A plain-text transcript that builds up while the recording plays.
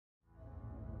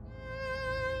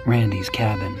Randy's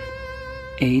cabin.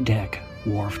 A-deck,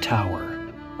 wharf tower.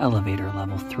 Elevator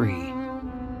level 3.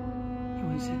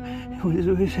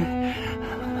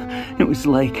 It was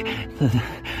like the...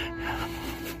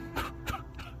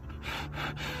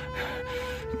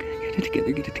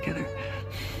 Get it together.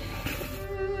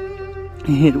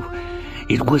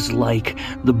 It was like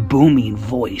the booming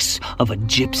voice of a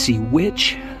gypsy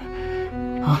witch.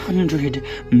 100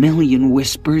 million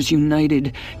whispers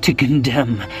united to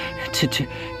condemn, to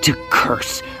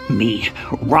curse me,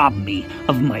 rob me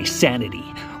of my sanity.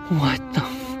 What the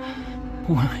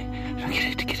why?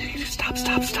 Stop.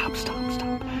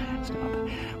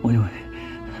 What do I...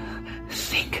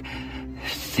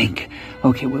 Think.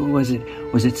 Okay, what was it?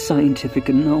 Was it scientific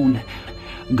unknown?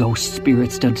 Ghost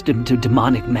spirits to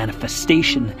demonic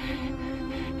manifestation?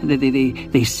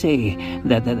 They say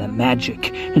that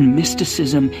magic and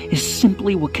mysticism is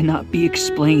simply what cannot be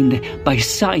explained by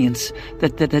science.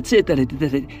 That's it. That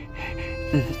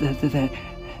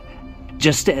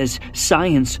just as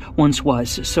science once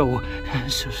was. So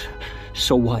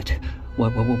what?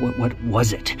 What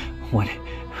was it? What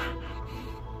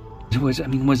was? I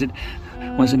mean, was it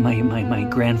my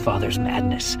grandfather's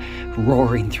madness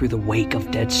roaring through the wake of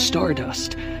dead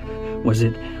stardust? Was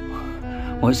it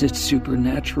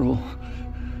supernatural?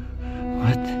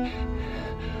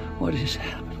 What is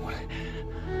happening?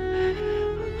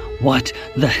 What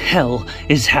the hell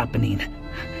is happening?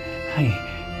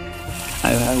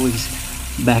 I was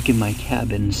back in my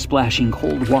cabin, splashing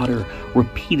cold water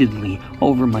repeatedly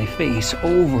over my face,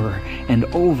 over and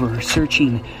over,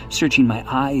 searching my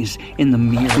eyes in the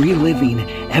mirror, reliving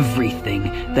everything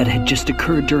that had just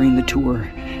occurred during the tour.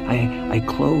 I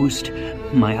closed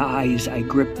my eyes, I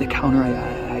gripped the counter,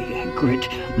 I grit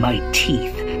my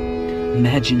teeth,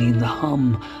 imagining the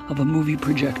hum of a movie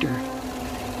projector,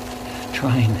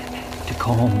 trying to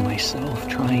calm myself,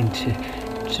 trying to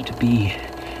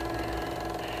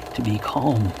be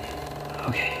calm.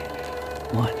 Okay,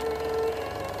 1,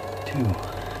 2,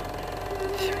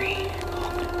 3,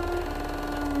 calm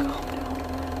down.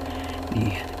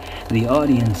 The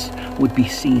audience would be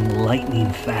seeing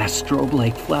lightning-fast,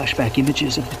 strobe-like flashback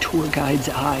images of the tour guide's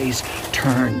eyes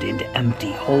turned into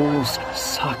empty holes,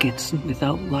 sockets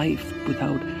without life,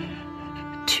 without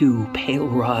 2 pale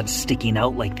rods sticking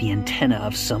out like the antenna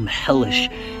of some hellish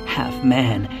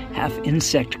half-man,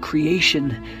 half-insect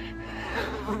creation.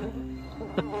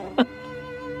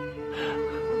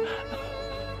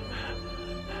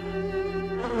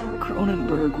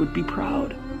 Cronenberg would be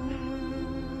proud.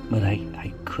 But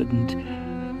I couldn't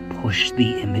push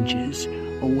the images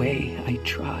away. I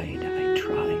tried.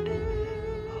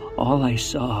 All I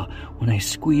saw when I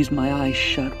squeezed my eyes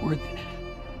shut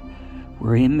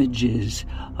were images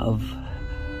of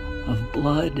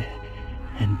blood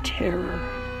and terror.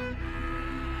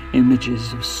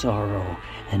 Images of sorrow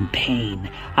and pain.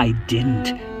 I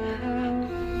didn't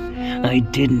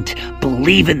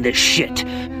believe in this shit.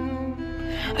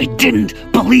 I didn't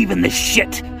believe in this.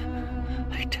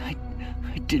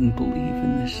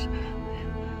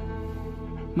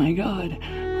 My God,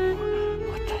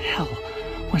 what the hell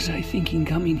was I thinking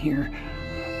coming here?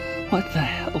 What?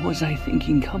 It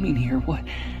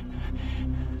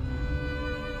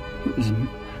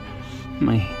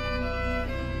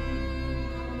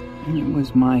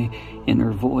was my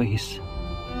inner voice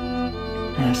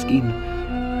asking,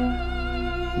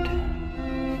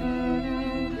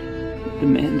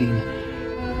 demanding,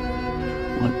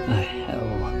 what the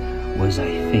hell was I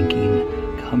thinking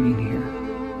coming here?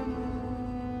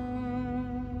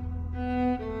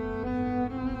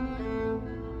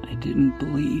 I didn't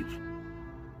believe,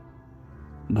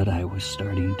 but I was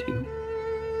starting to.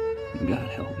 God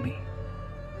help me.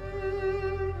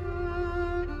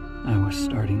 I was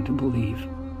starting to believe.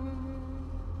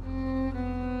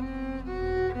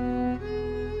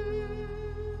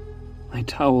 I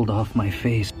toweled off my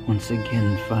face, once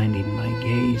again finding my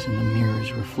gaze in the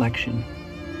mirror's reflection.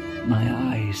 My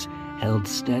eyes held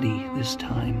steady this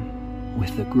time,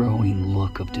 with a growing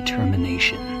look of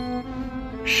determination.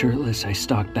 Shirtless, I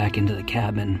stalked back into the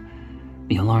cabin.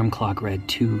 The alarm clock read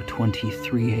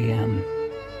 2:23 a.m.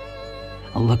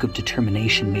 A look of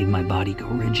determination made my body go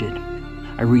rigid.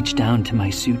 I reached down to my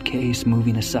suitcase,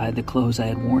 moving aside the clothes I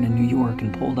had worn in New York,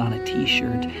 and pulled on a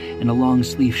t-shirt and a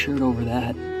long-sleeve shirt over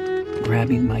that.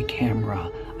 Grabbing my camera,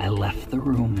 I left the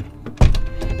room.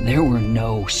 There were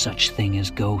no such thing as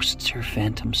ghosts or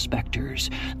phantom specters.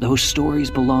 Those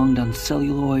stories belonged on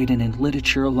celluloid and in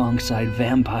literature alongside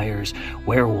vampires,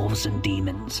 werewolves, and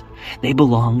demons. They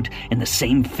belonged in the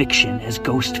same fiction as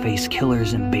ghost-face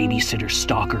killers and babysitter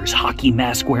stalkers, hockey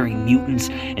mask-wearing mutants,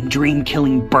 and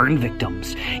dream-killing burn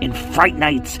victims. In Fright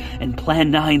Nights and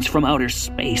Plan 9s from outer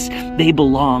space, they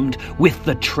belonged with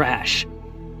the trash.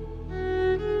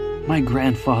 My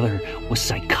grandfather was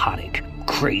psychotic,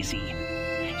 crazy.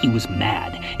 He was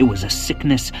mad. It was a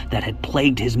sickness that had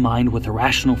plagued his mind with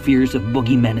irrational fears of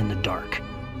boogeymen in the dark.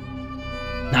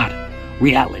 Not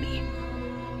reality.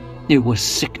 It was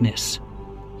sickness.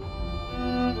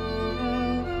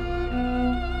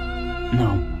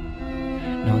 No,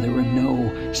 there were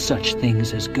no such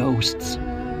things as ghosts.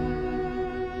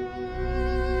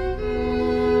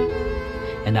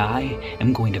 And I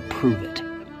am going to prove it.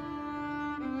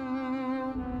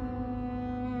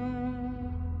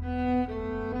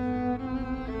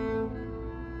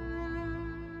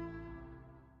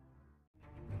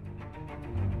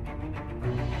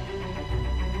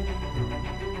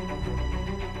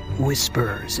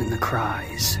 Whispers in the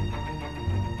Cries.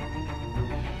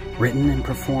 Written and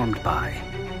performed by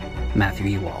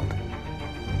Matthew Ewald.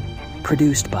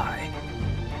 Produced by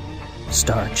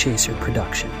Star Chaser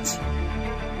Productions.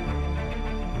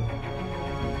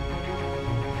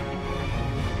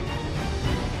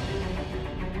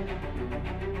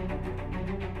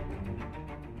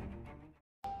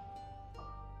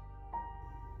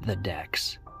 The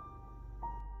decks.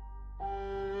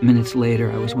 Minutes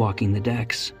later, I was walking the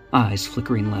decks, eyes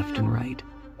flickering left and right.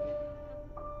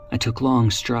 I took long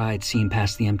strides, seeing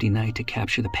past the empty night to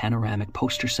capture the panoramic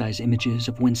poster-size images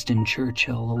of Winston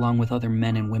Churchill along with other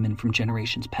men and women from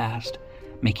generations past,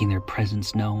 making their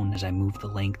presence known as I moved the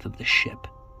length of the ship.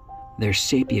 Their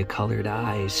sepia-colored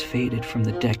eyes, faded from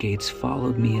the decades,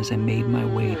 followed me as I made my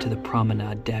way to the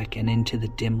promenade deck and into the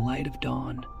dim light of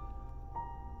dawn.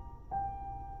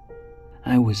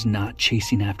 I was not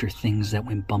chasing after things that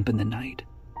went bump in the night.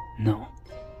 No,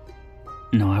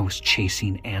 I was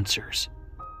chasing answers.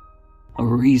 A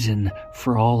reason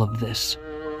for all of this.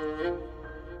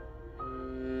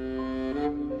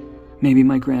 Maybe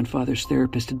my grandfather's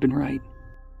therapist had been right.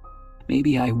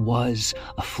 Maybe I was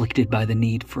afflicted by the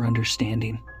need for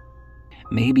understanding.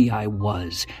 Maybe I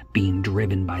was being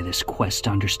driven by this quest to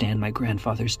understand my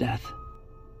grandfather's death.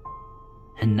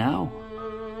 And now,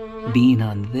 being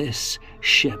on this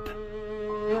ship,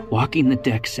 walking the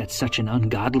decks at such an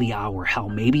ungodly hour, hell,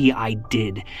 maybe I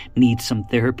did need some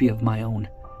therapy of my own.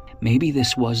 Maybe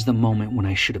this was the moment when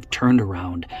I should have turned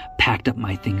around, packed up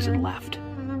my things and left,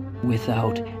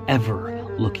 without ever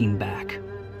looking back.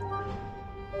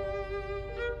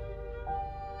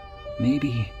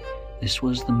 Maybe this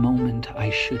was the moment I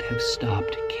should have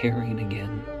stopped caring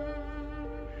again.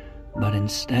 But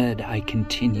instead, I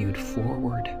continued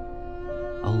forward,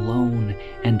 alone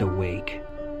and awake.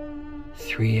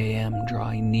 3 a.m.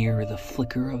 drawing near, the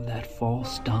flicker of that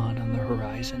false dawn on the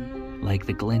horizon, like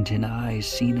the glint in eyes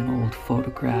seen in old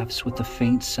photographs with the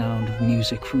faint sound of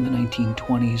music from the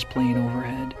 1920s playing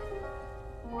overhead.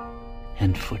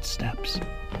 And footsteps.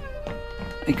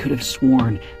 I could have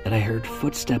sworn that I heard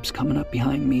footsteps coming up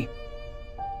behind me.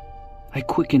 I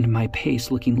quickened my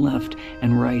pace, looking left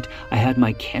and right. I had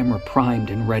my camera primed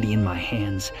and ready in my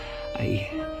hands.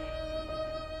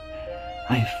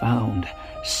 I found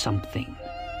something.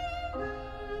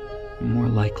 More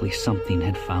likely, something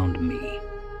had found me.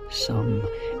 Some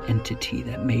entity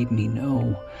that made me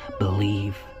know,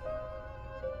 believe,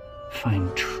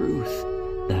 find truth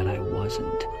that I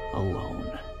wasn't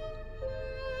alone.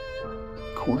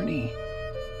 Corny,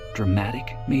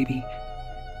 dramatic, maybe.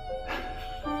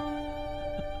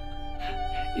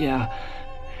 Yeah,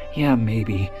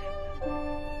 maybe.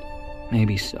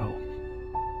 Maybe so.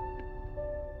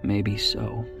 Maybe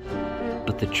so.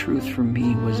 But the truth for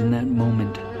me was in that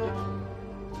moment.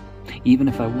 Even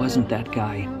if I wasn't that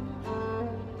guy,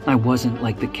 I wasn't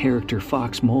like the character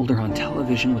Fox Mulder on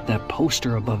television with that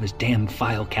poster above his damn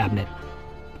file cabinet.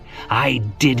 I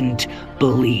didn't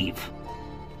believe.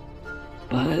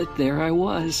 But there I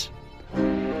was.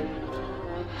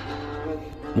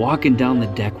 Walking down the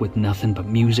deck with nothing but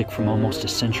music from almost a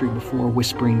century before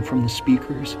whispering from the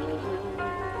speakers.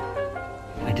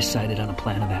 I decided on a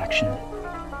plan of action.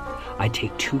 I'd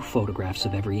take 2 photographs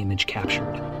of every image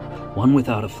captured, one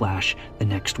without a flash, the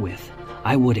next with.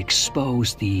 I would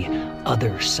expose the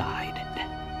other side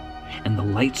and the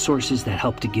light sources that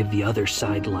help to give the other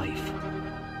side life.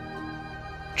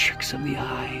 Tricks of the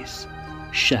eyes,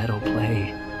 shadow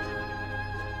play.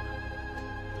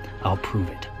 I'll prove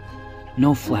it.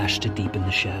 No flash to deepen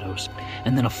the shadows,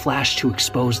 and then a flash to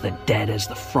expose the dead as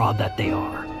the fraud that they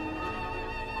are.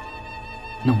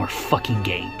 No more fucking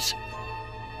games.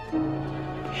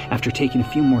 After taking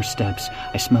a few more steps,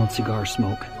 I smelled cigar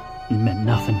smoke. It meant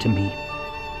nothing to me.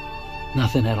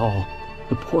 Nothing at all.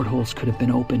 The portholes could have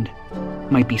been opened.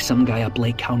 Might be some guy up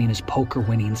late counting his poker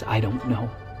winnings, I don't know.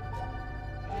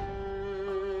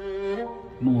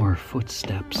 More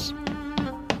footsteps.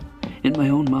 In my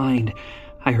own mind,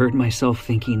 I heard myself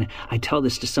thinking, I'd tell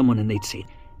this to someone and they'd say,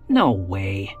 "No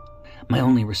way." My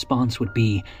only response would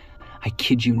be, "I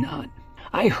kid you not.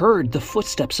 I heard the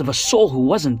footsteps of a soul who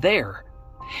wasn't there."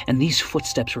 And these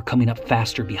footsteps were coming up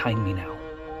faster behind me now.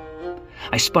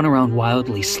 I spun around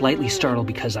wildly, slightly startled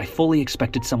because I fully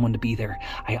expected someone to be there.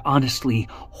 I honestly,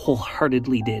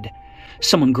 wholeheartedly did.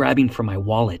 Someone grabbing for my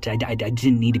wallet. I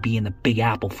didn't need to be in the Big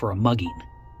Apple for a mugging.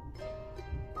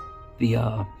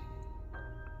 The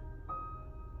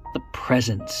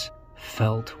presence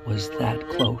felt was that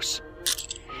close.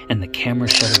 And the camera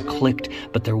shutter clicked,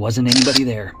 but there wasn't anybody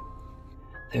there.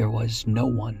 There was no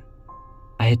one.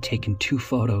 I had taken 2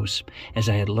 photos, as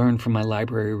I had learned from my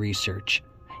library research.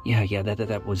 Yeah,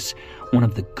 that was one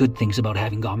of the good things about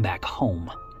having gone back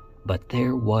home. But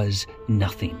there was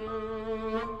nothing.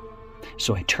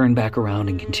 So I turned back around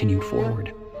and continued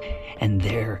forward. And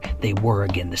there they were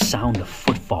again, the sound of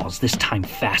footfalls, this time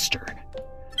faster.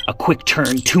 A quick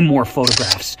turn, 2 more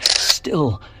photographs.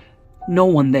 Still, no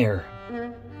one there.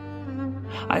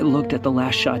 I looked at the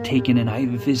last shot taken and I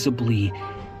visibly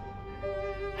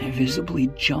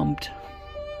jumped.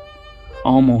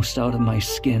 Almost out of my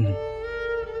skin.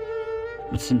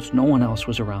 But since no one else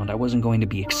was around, I wasn't going to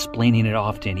be explaining it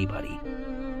off to anybody.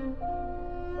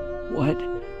 What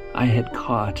I had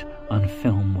caught on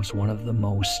film was one of the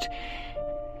most...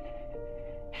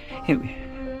 It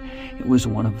was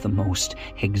one of the most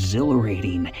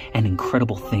exhilarating and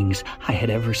incredible things I had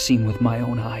ever seen with my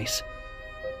own eyes.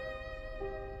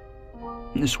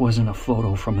 This wasn't a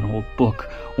photo from an old book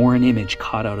or an image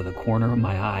caught out of the corner of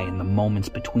my eye in the moments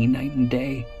between night and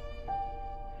day.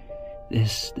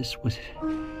 This was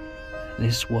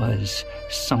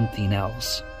something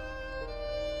else.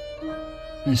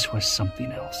 This was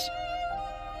something else.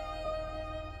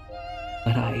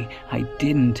 But I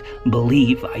didn't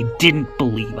believe. I don't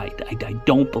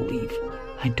believe.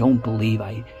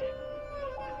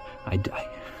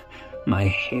 My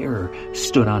hair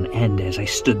stood on end as I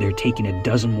stood there taking a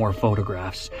dozen more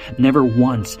photographs, never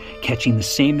once catching the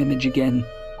same image again.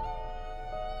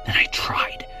 And I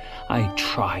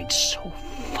tried so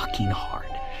fucking hard,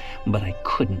 but I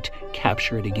couldn't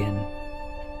capture it again.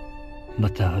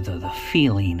 But the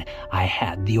feeling I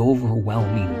had, the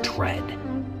overwhelming dread,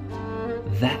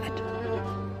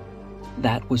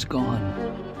 that was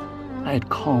gone. I had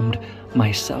calmed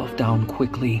myself down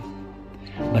quickly,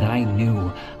 but I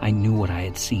knew what I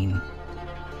had seen.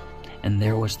 And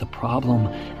there was the problem.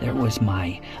 There was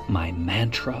my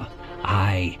mantra.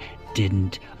 I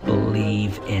didn't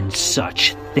believe in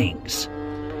such things.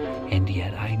 And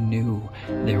yet I knew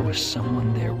there was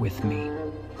someone there with me.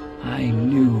 I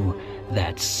knew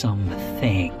that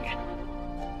something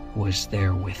was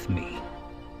there with me.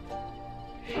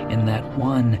 In that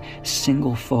one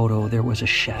single photo, there was a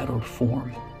shadowed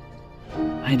form.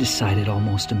 I decided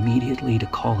almost immediately to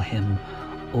call him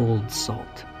Old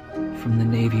Salt. From the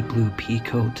navy blue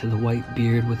peacoat to the white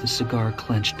beard with a cigar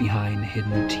clenched behind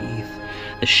hidden teeth,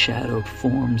 the shadowed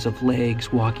forms of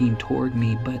legs walking toward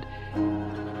me, but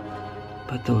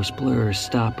those blurs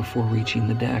stopped before reaching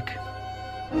the deck.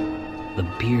 The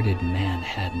bearded man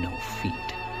had no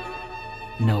feet,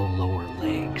 no lower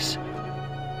legs.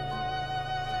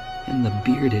 And the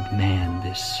bearded man,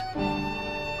 this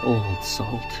Old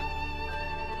Salt,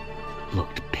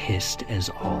 looked pissed as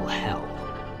all hell.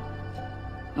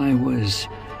 I was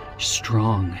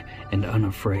strong and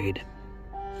unafraid.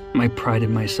 I prided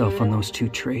myself on those 2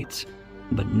 traits,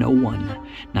 but no one,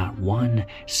 not one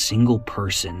single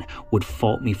person, would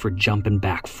fault me for jumping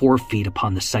back 4 feet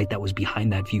upon the sight that was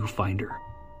behind that viewfinder.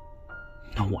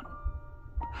 No one.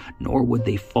 Nor would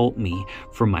they fault me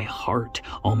for my heart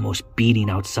almost beating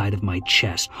outside of my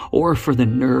chest, or for the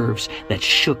nerves that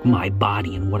shook my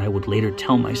body in what I would later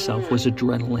tell myself was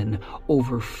adrenaline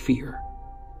over fear.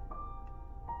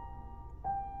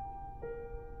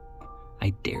 I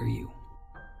dare you.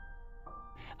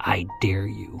 I dare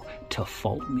you to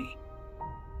fault me.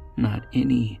 Not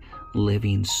any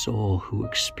living soul who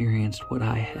experienced what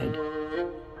I had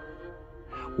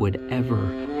would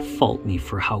ever fault me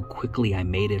for how quickly I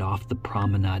made it off the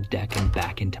promenade deck and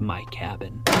back into my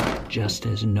cabin, just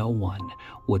as no one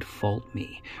would fault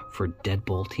me for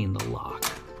deadbolting the lock.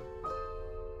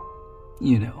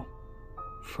 You know,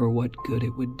 for what good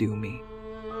it would do me.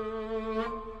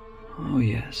 Oh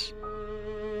yes.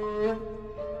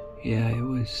 Yeah, it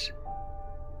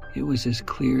was as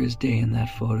clear as day in that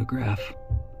photograph.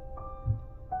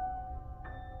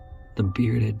 The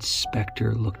bearded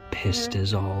specter looked pissed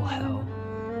as all hell.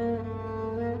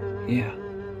 Yeah.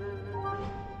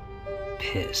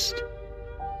 Pissed.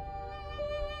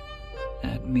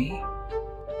 At me.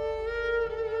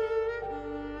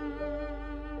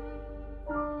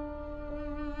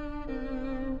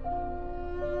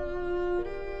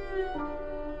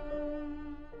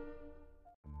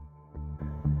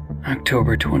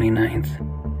 October 29th.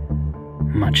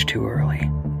 Much too early.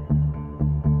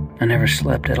 I never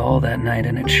slept at all that night,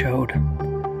 and it showed.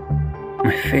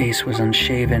 My face was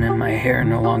unshaven, and my hair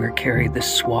no longer carried the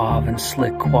suave and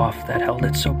slick coif that held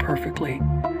it so perfectly.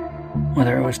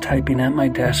 Whether I was typing at my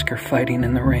desk or fighting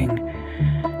in the ring,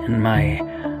 and my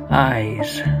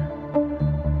eyes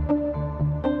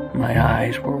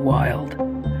were wild.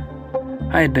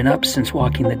 I had been up since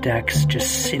walking the decks,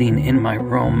 just sitting in my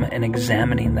room and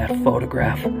examining that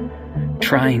photograph,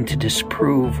 trying to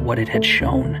disprove what it had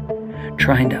shown,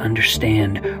 trying to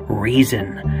understand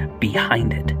reason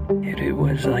behind it. It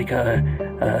was like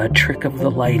a trick of the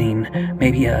lighting,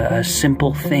 maybe a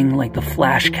simple thing like the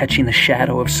flash catching the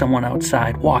shadow of someone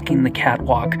outside walking the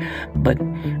catwalk, but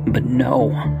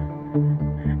no,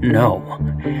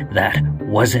 that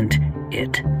wasn't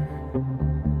it.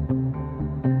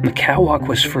 The catwalk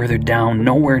was further down,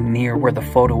 nowhere near where the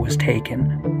photo was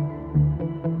taken.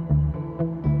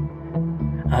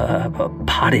 A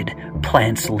potted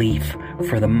plant's leaf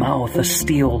for the mouth, a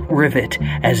steel rivet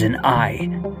as an eye.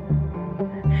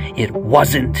 It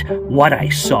wasn't what I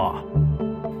saw.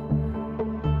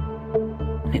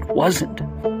 It wasn't.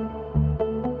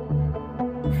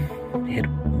 It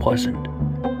wasn't.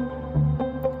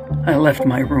 I left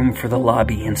my room for the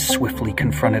lobby and swiftly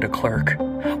confronted a clerk.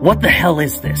 "What the hell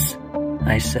is this?"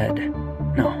 I said.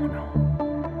 No.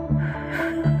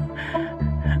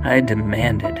 I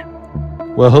demanded.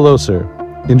 "Well, hello, sir.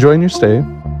 Enjoying your stay?"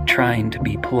 Trying to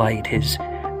be polite, his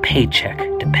paycheck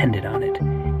depended on it.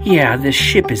 "Yeah, this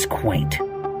ship is quaint."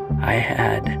 I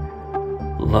had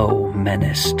low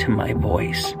menace to my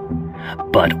voice.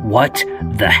 "But what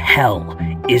the hell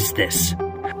is this?"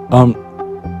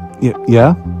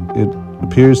 Yeah, it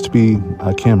appears to be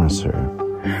a camera, sir."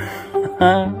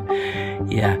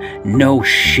 Yeah, no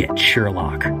shit,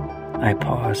 Sherlock. I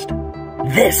paused.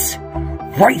 "This!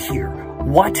 Right here!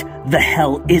 What the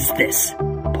hell is this?"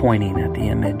 Pointing at the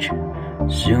image.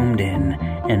 Zoomed in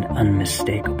and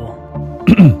unmistakable.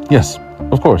 "Yes,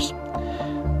 of course.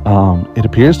 It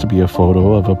appears to be a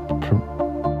photo of a...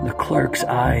 The clerk's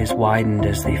eyes widened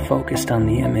as they focused on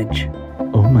the image.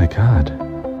 Oh my God.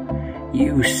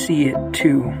 "You see it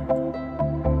too,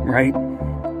 right?"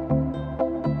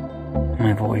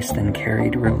 My voice then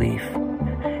carried relief.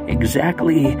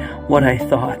 Exactly what I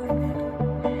thought.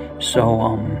 "So,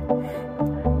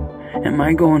 am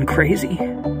I going crazy?"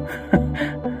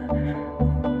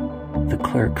 The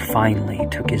clerk finally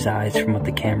took his eyes from what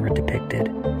the camera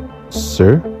depicted.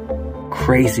 "Sir?"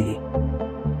 "Crazy,"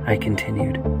 I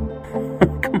continued.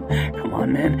 Come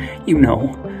on, man. You know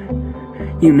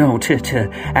to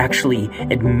actually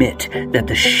admit that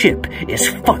the ship is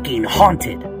fucking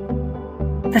haunted.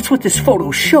 That's what this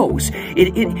photo shows.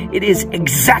 It is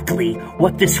exactly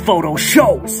what this photo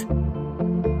shows.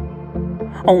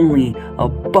 Only a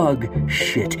bug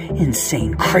shit,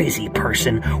 insane, crazy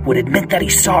person would admit that he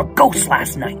saw a ghost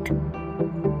last night.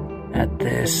 At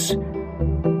this,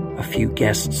 a few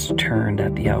guests turned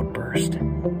at the outburst.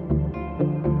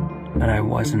 But I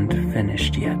wasn't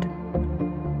finished yet.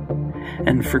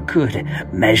 And for good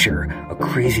measure, a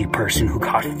crazy person who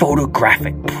got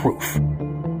photographic proof.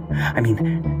 I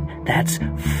mean, that's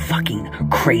fucking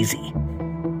crazy.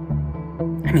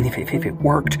 I mean, if it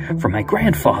worked for my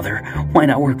grandfather, why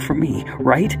not work for me,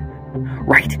 right?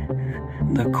 Right?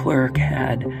 The clerk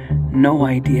had no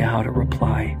idea how to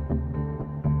reply.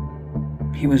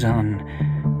 He was on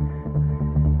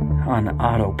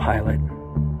autopilot.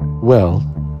 "Well,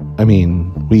 I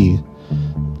mean, the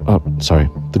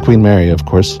Queen Mary, of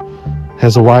course,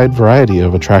 has a wide variety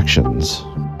of attractions."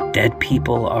 Dead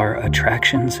people are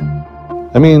attractions?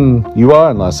 I mean, you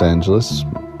are in Los Angeles,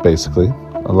 basically.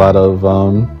 A lot of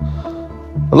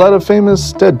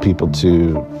famous dead people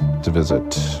to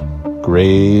visit.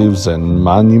 Graves and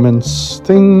monuments,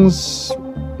 things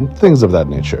of that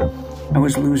nature. I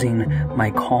was losing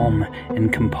my calm and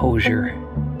composure.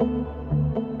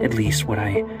 At least what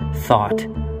I thought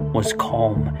was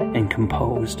calm and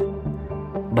composed.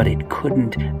 But it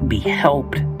couldn't be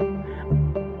helped.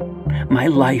 My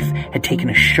life had taken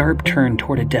a sharp turn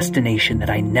toward a destination that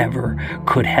I never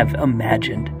could have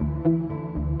imagined.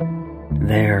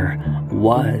 There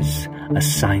was a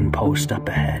signpost up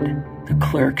ahead. The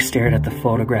clerk stared at the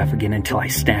photograph again until I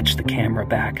snatched the camera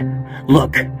back.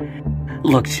 Look,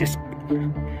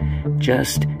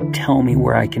 just tell me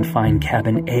where I can find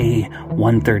cabin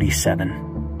A137.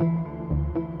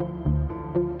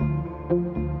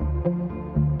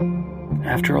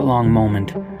 After a long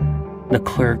moment, the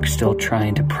clerk, still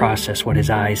trying to process what his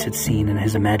eyes had seen and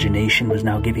his imagination was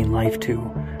now giving life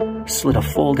to, slid a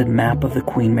folded map of the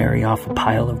Queen Mary off a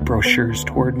pile of brochures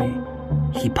toward me.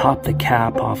 He popped the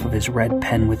cap off of his red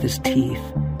pen with his teeth,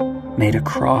 made a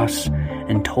cross,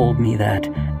 and told me that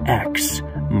X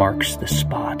marks the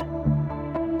spot.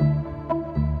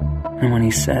 And when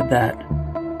he said that,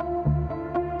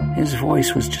 his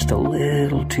voice was just a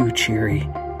little too cheery,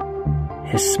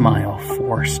 his smile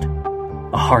forced,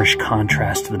 a harsh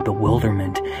contrast to the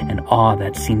bewilderment and awe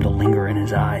that seemed to linger in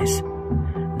his eyes.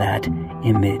 That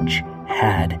image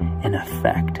had an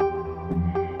effect.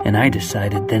 And I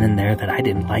decided then and there that I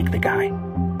didn't like the guy,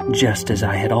 just as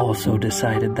I had also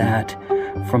decided that,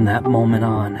 from that moment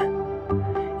on,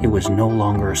 it was no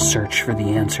longer a search for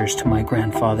the answers to my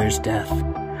grandfather's death.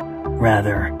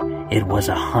 Rather, it was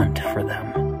a hunt for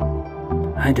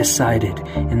them. I decided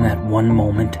in that one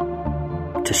moment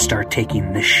to start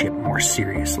taking this shit more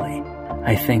seriously.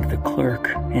 I thanked the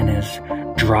clerk in as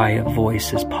dry a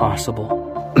voice as possible.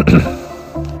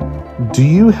 Do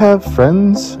you have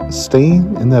friends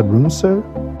staying in that room, sir?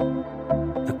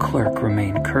 The clerk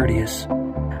remained courteous.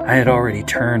 I had already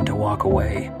turned to walk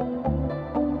away.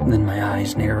 Then my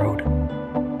eyes narrowed.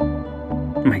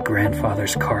 My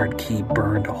grandfather's card key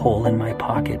burned a hole in my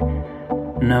pocket.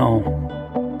 No,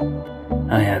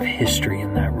 I have history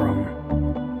in that room.